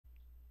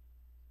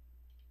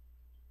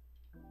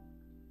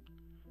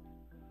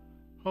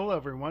Hello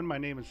everyone, my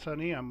name is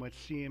Sunny. I'm with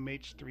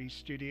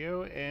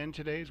cmh3studio, and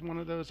today is one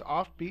of those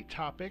offbeat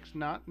topics,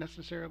 not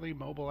necessarily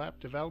mobile app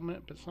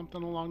development, but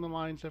something along the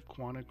lines of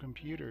quantum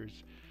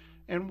computers.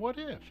 And what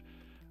if?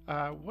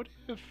 What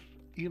if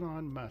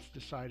Elon Musk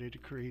decided to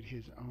create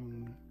his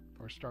own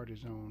or start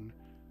his own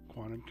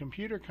quantum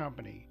computer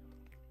company?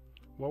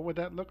 What would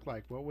that look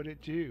like? What would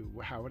it do?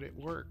 How would it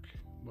work?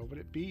 What would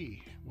it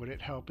be? Would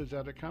it help his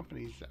other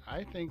companies?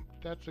 I think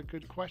that's a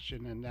good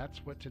question, and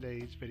that's what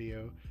today's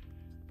video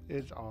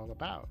is all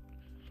about.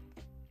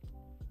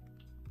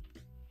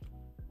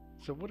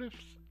 So, what if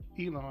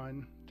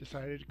Elon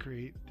decided to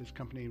create this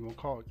company, and we'll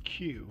call it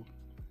Q?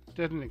 It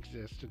doesn't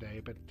exist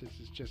today, but this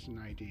is just an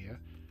idea.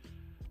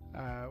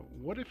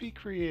 What if he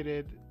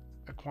created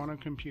a quantum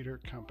computer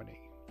company?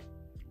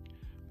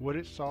 Would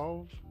it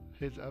solve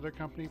his other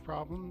company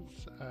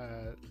problems?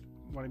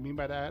 What I mean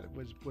by that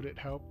was, would it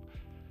help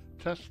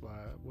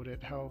Tesla? Would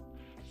it help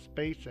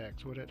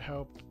SpaceX? Would it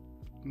help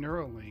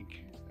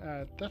Neuralink?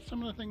 That's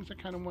some of the things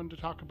I kind of wanted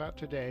to talk about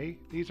today.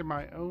 These are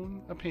my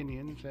own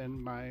opinions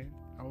and my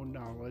own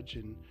knowledge,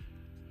 and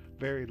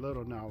very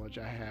little knowledge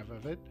I have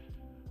of it.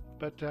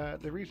 But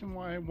the reason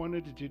why I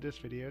wanted to do this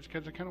video is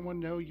because I kind of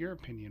want to know your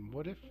opinion.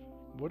 What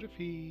if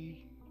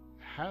he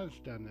has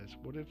done this?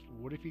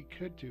 What if he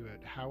could do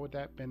it? How would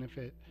that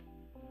benefit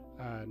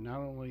not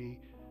only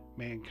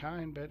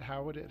mankind, but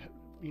how would it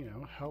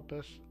help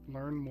us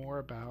learn more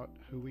about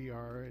who we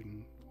are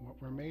and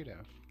what we're made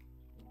of?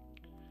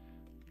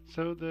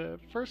 So the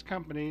first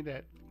company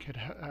that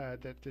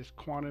this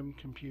quantum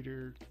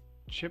computer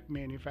chip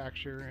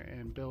manufacturer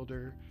and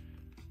builder,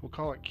 we'll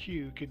call it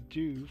Q, could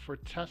do for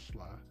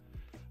Tesla.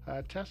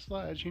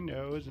 Tesla, as you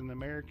know, is an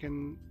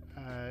American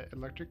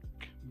electric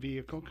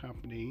vehicle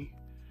company,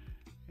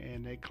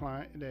 and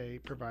they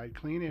provide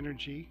clean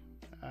energy,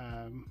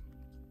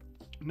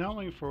 not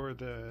only for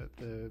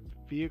the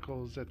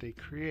vehicles that they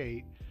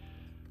create,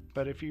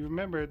 but if you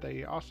remember,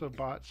 they also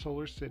bought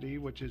Solar City,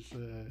 which is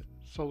the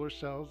solar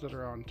cells that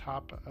are on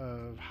top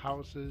of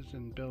houses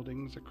and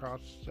buildings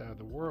across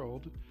the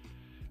world.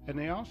 And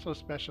they also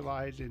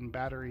specialize in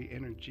battery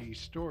energy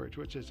storage,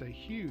 which is a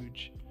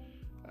huge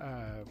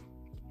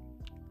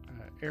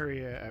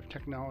area of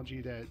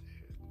technology that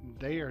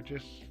they are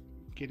just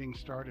getting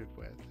started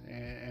with.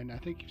 And I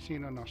think you've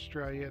seen in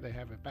Australia, they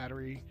have a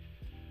battery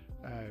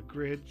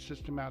grid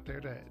system out there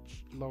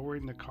that's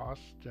lowering the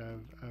cost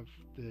of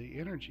the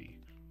energy.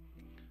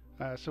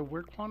 So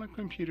where quantum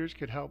computers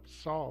could help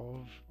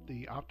solve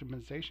the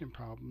optimization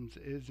problems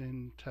is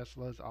in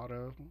Tesla's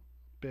Auto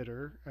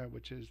Bidder,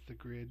 which is the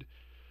grid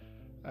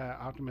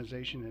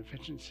optimization and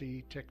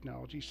efficiency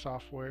technology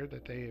software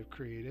that they have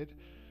created.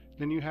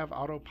 Then you have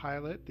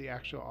autopilot, the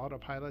actual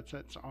autopilots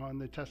that's on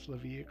the Tesla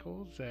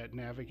vehicles that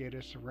navigate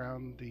us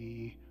around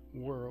the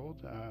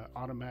world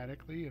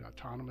automatically and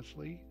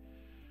autonomously.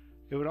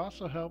 It would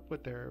also help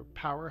with their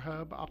power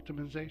hub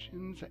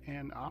optimizations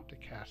and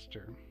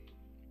Opticaster.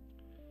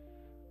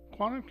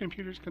 Quantum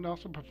computers can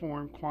also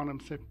perform quantum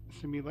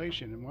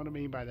simulation, and what I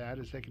mean by that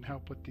is they can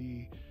help with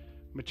the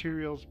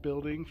materials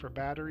building for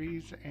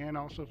batteries and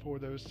also for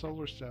those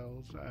solar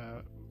cells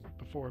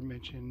before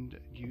mentioned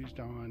used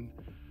on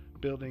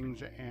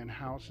buildings and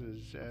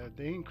houses.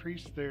 They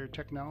increase their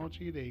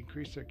technology, they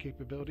increase their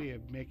capability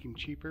of making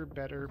cheaper,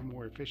 better,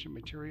 more efficient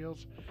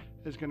materials,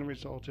 is going to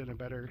result in a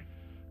better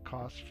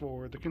cost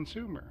for the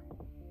consumer,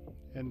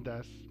 and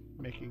thus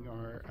making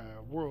our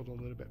world a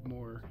little bit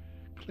more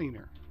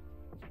cleaner.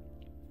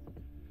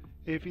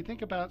 If you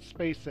think about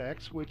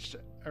SpaceX,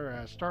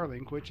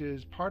 Starlink, which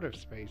is part of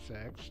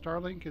SpaceX,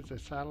 Starlink is a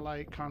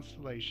satellite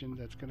constellation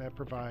that's going to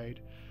provide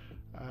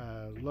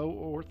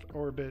low Earth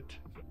orbit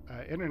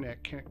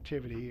internet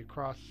connectivity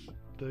across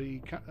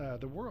the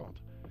world.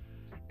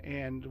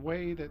 And the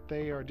way that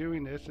they are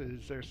doing this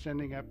is they're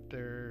sending up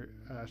their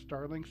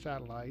Starlink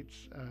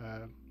satellites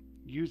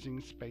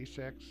using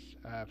SpaceX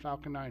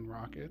Falcon 9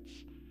 rockets,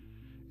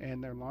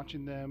 and they're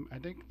launching them. I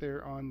think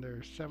they're on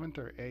their 7th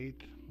or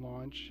 8th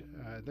launch.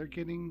 They're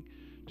getting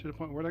to the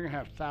point where they're going to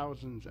have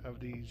thousands of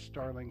these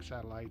Starlink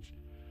satellites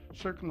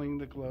circling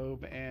the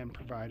globe and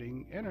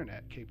providing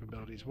internet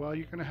capabilities. Well,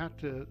 you're going to have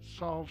to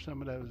solve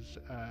some of those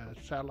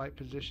satellite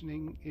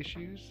positioning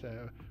issues.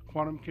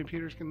 Quantum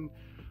computers can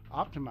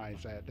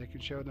optimize that. They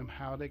can show them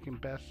how they can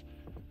best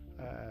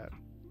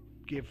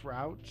give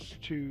routes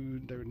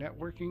to their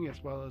networking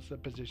as well as the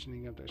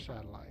positioning of their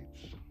satellites.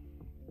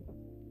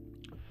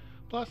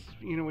 Plus,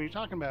 when you're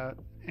talking about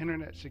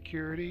internet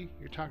security,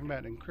 you're talking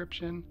about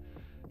encryption,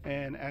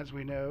 and as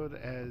we know,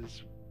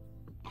 as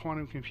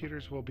quantum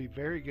computers will be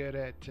very good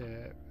at,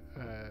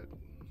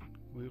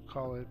 we'll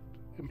call it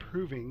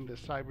improving the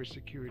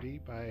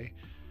cybersecurity by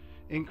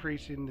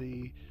increasing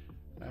the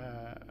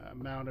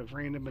amount of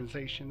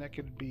randomization that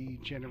could be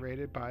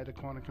generated by the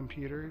quantum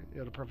computer.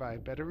 It'll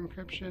provide better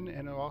encryption,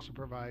 and it'll also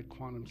provide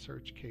quantum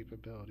search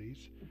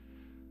capabilities.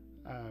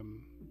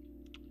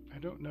 I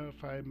don't know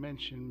if I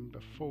mentioned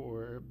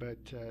before, but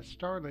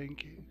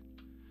Starlink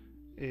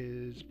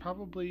is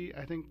probably,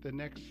 I think, the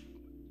next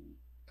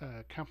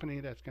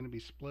company that's going to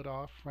be split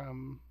off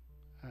from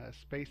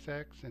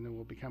SpaceX, and it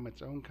will become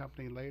its own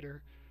company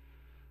later.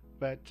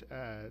 But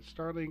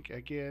Starlink,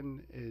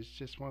 again, is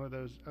just one of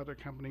those other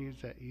companies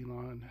that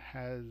Elon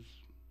has,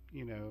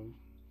 you know,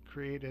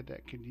 created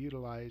that could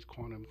utilize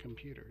quantum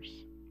computers.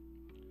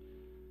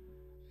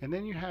 And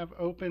then you have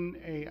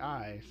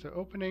OpenAI. So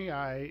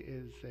OpenAI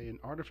is an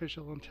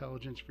artificial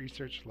intelligence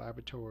research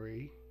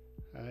laboratory.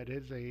 It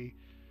is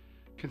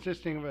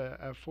consisting of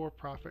a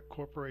for-profit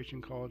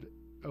corporation called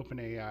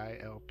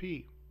OpenAI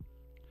LP.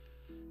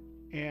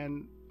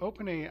 And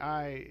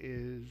OpenAI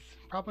is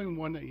probably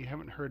one that you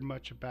haven't heard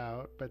much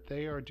about, but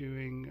they are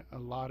doing a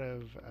lot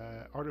of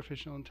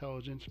artificial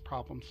intelligence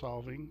problem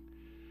solving,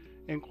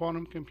 and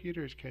quantum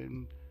computers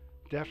can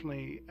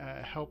definitely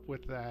help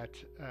with that,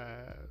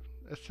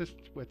 assist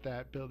with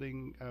that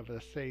building of a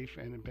safe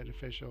and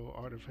beneficial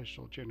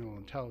artificial general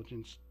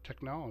intelligence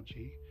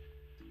technology.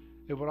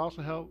 It would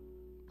also help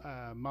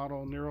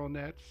model neural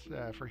nets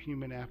for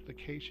human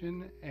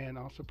application, and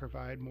also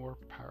provide more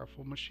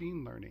powerful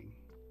machine learning.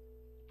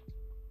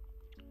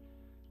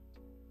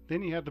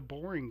 Then you have the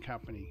Boring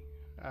Company,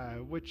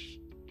 which,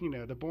 you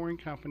know, the Boring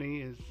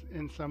Company is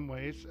in some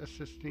ways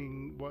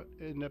assisting what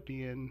ended up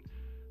being,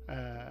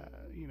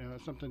 you know,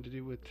 something to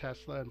do with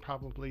Tesla and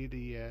probably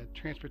the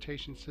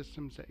transportation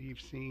systems that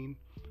you've seen,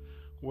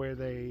 where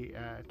they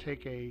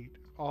take a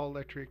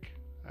all-electric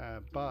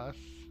bus,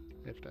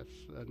 if that's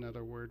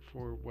another word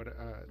for what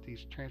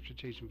these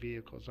transportation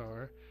vehicles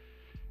are,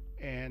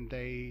 and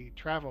they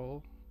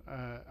travel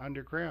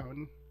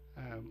underground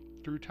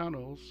through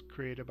tunnels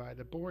created by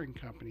the Boring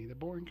Company. The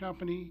Boring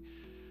Company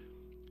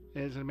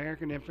is an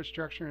American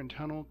infrastructure and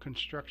tunnel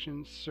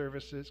construction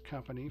services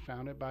company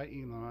founded by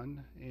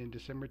Elon in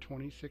December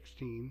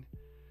 2016.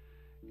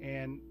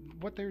 And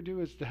what they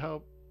do is to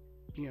help,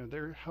 you know,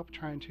 they're help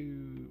trying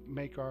to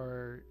make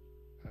our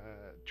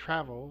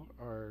travel,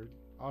 our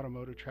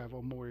automotive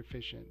travel, more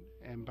efficient.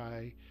 And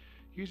by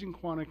using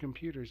quantum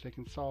computers, they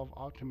can solve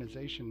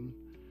optimization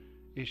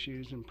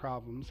issues and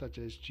problems such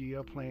as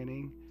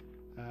geoplanning,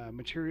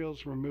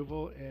 materials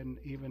removal, and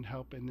even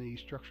help in the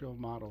structural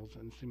models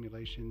and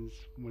simulations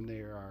when they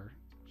are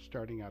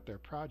starting out their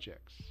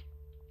projects.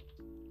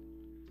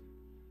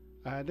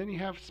 Then you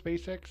have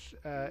SpaceX.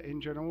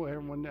 In general,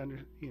 everyone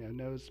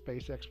knows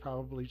SpaceX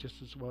probably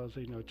just as well as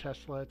they know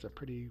Tesla. It's a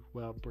pretty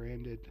well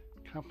branded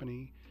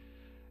company.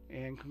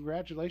 And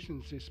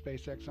congratulations to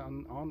SpaceX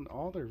on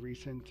all their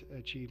recent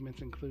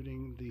achievements,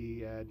 including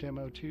the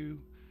Demo 2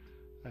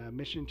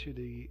 mission to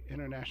the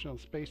International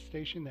Space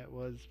Station. That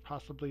was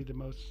possibly the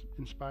most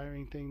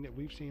inspiring thing that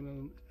we've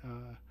seen in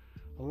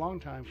a long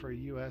time for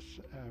U.S.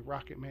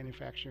 Rocket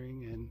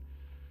manufacturing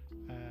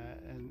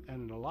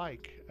and the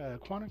like.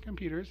 Quantum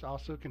computers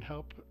also can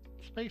help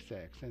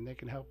SpaceX, and they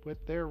can help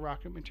with their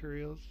rocket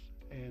materials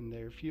and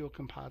their fuel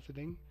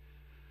compositing.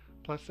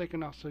 Plus, they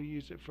can also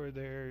use it for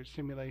their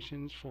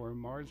simulations for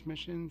Mars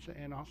missions,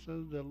 and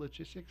also the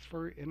logistics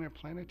for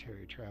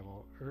interplanetary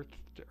travel,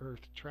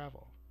 Earth-to-Earth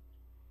travel.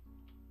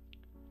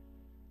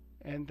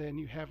 And then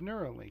you have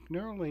Neuralink.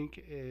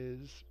 Neuralink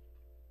is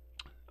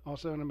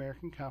also an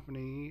American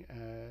company,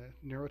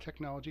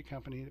 neurotechnology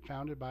company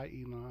founded by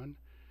Elon,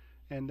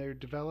 and they're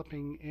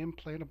developing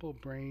implantable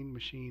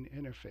brain-machine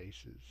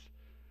interfaces.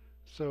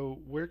 So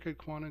where could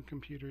quantum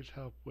computers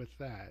help with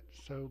that?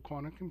 So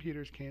quantum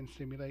computers can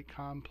simulate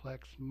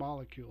complex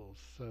molecules,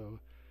 so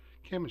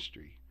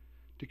chemistry.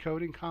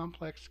 Decoding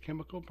complex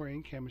chemical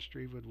brain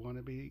chemistry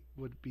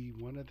would be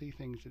one of the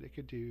things that it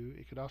could do.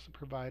 It could also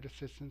provide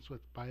assistance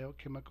with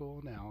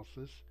biochemical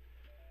analysis.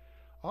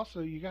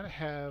 Also, you got to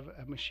have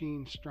a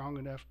machine strong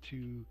enough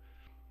to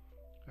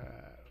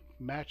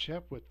match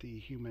up with the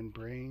human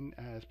brain,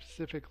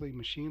 specifically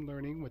machine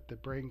learning with the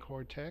brain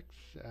cortex.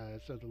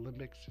 So the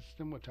limbic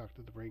system would talk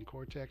to the brain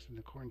cortex, and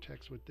the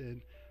cortex would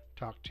then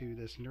talk to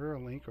this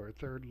Neuralink, or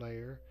third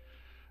layer.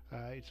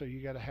 So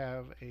you got to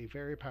have a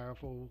very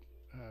powerful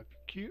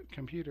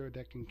computer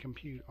that can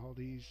compute all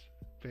these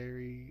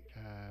very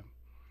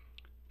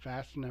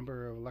vast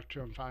number of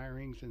electron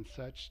firings and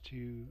such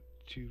to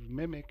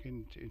mimic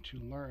and to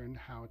learn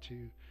how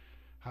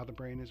the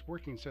brain is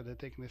working, so that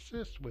they can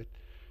assist with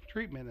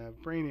treatment of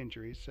brain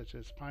injuries such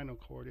as spinal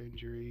cord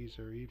injuries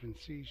or even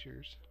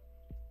seizures.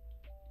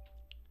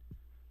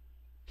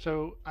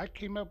 So I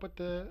came up with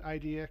the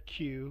idea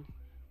Q,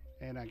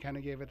 and I kind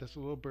of gave it this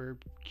little blurb.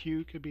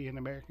 Q could be an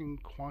American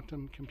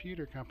quantum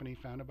computer company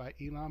founded by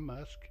Elon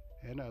Musk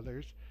and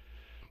others,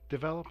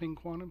 developing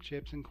quantum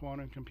chips and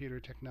quantum computer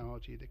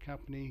technology. The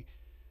company's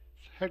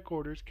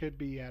headquarters could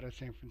be out of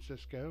San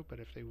Francisco, but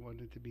if they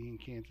wanted to be in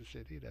Kansas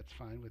City, that's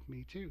fine with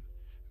me too.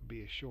 It would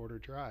be a shorter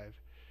drive.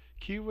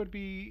 Q would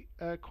be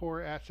a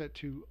core asset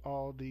to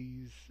all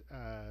these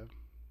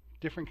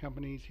different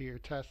companies here,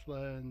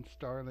 Tesla and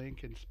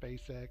Starlink and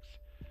SpaceX.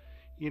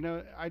 You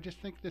know, I just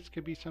think this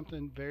could be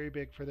something very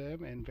big for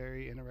them and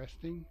very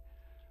interesting.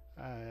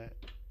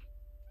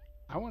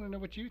 I want to know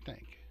what you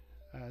think.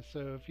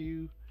 So if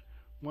you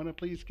want to,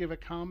 please give a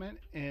comment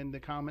in the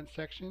comment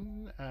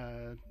section,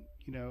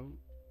 you know,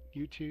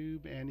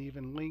 YouTube, and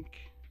even link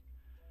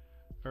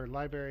or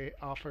library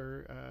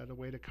offer the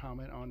way to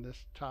comment on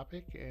this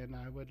topic, and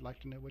I would like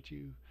to know what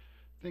you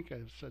think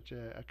of such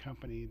a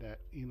company that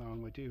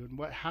Elon would do,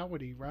 and how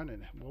would he run it?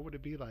 What would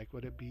it be like?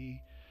 Would it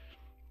be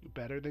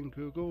better than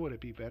Google? Would it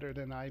be better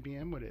than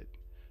IBM? Would it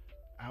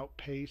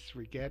outpace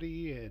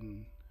Rigetti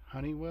and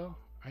Honeywell?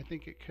 I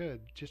think it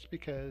could, just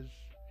because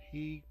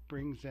he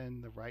brings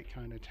in the right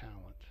kind of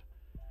talent.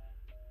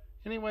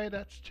 Anyway,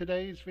 that's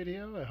today's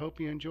video. I hope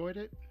you enjoyed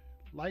it.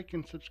 Like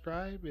and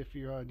subscribe if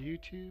you're on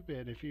YouTube,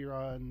 and if you're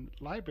on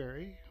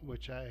Library,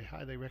 which I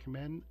highly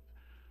recommend.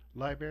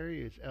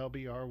 Library is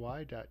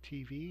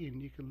lbry.tv,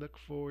 and you can look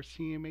for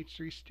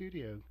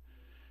cmh3studio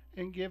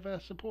and give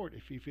us support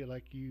if you feel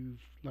like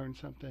you've learned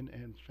something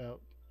and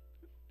felt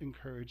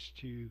encouraged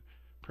to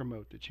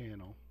promote the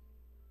channel.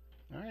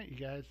 Alright, you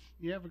guys,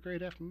 you have a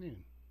great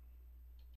afternoon.